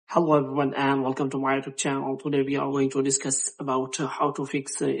Hello everyone and welcome to my YouTube channel. Today we are going to discuss about how to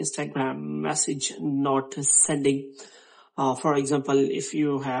fix Instagram message not sending. For example, if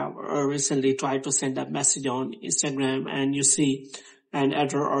you have recently tried to send a message on Instagram and you see an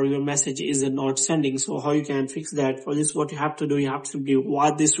error or your message is not sending, so how you can fix that? For this, what you have to do, you have to simply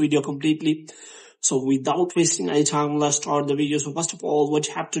watch this video completely. So without wasting any time, let's start the video. So first of all, what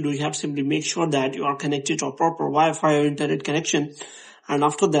you have to do, you have to simply make sure that you are connected to a proper Wi-Fi or internet connection. And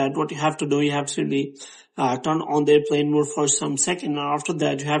after that, what you have to do, you have to simply turn on the airplane mode for some second. And after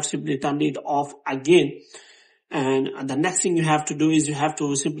that, you have to simply turn it off again. And the next thing you have to do is you have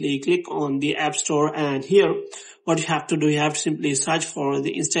to simply click on the App Store. And here, what you have to do, you have to simply search for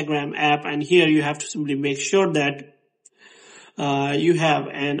the Instagram app. And here you have to simply make sure that you have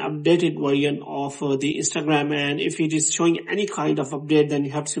an updated version of the Instagram. And if it is showing any kind of update, then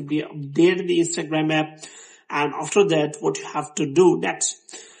you have to simply update the Instagram app. And after that, what you have to do next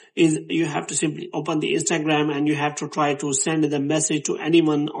is you have to simply open the Instagram and you have to try to send the message to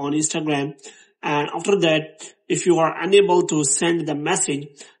anyone on Instagram. And after that, if you are unable to send the message,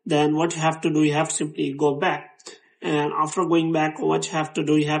 then what you have to do, you have to simply go back. And after going back, what you have to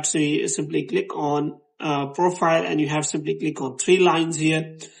do, you have to simply click on profile and you have to simply click on 3 lines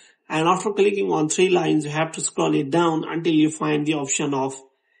here. And after clicking on 3 lines, you have to scroll it down until you find the option of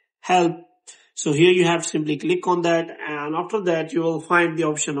help. So here you have to simply click on that, and after that you will find the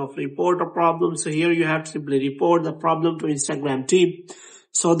option of report a problem. So here you have to simply report the problem to Instagram team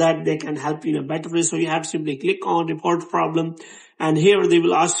so that they can help you in a better way. So you have to simply click on report problem, and here they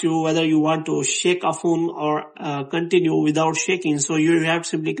will ask you whether you want to shake a phone or continue without shaking. So here you have to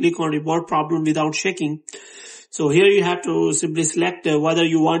simply click on report problem without shaking. So here you have to simply select whether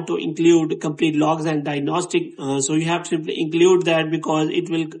you want to include complete logs and diagnostic. So you have to simply include that because it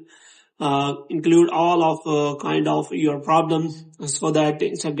will include all of kind of your problem so that the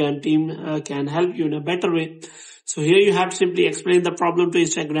Instagram team can help you in a better way. So here you have to simply explain the problem to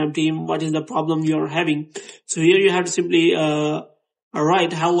Instagram team. What is the problem you are having? So here you have to simply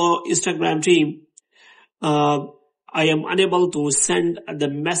write, hello Instagram team. I am unable to send the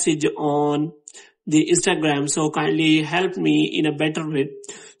message on the Instagram. So kindly help me in a better way.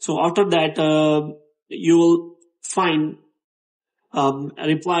 So after that, you will find a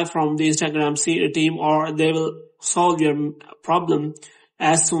reply from the Instagram team, or they will solve your problem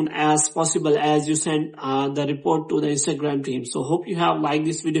as soon as possible as you send the report to the Instagram team. So hope you have liked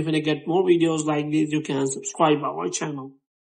this video. If you want to get more videos like this, you can subscribe our channel.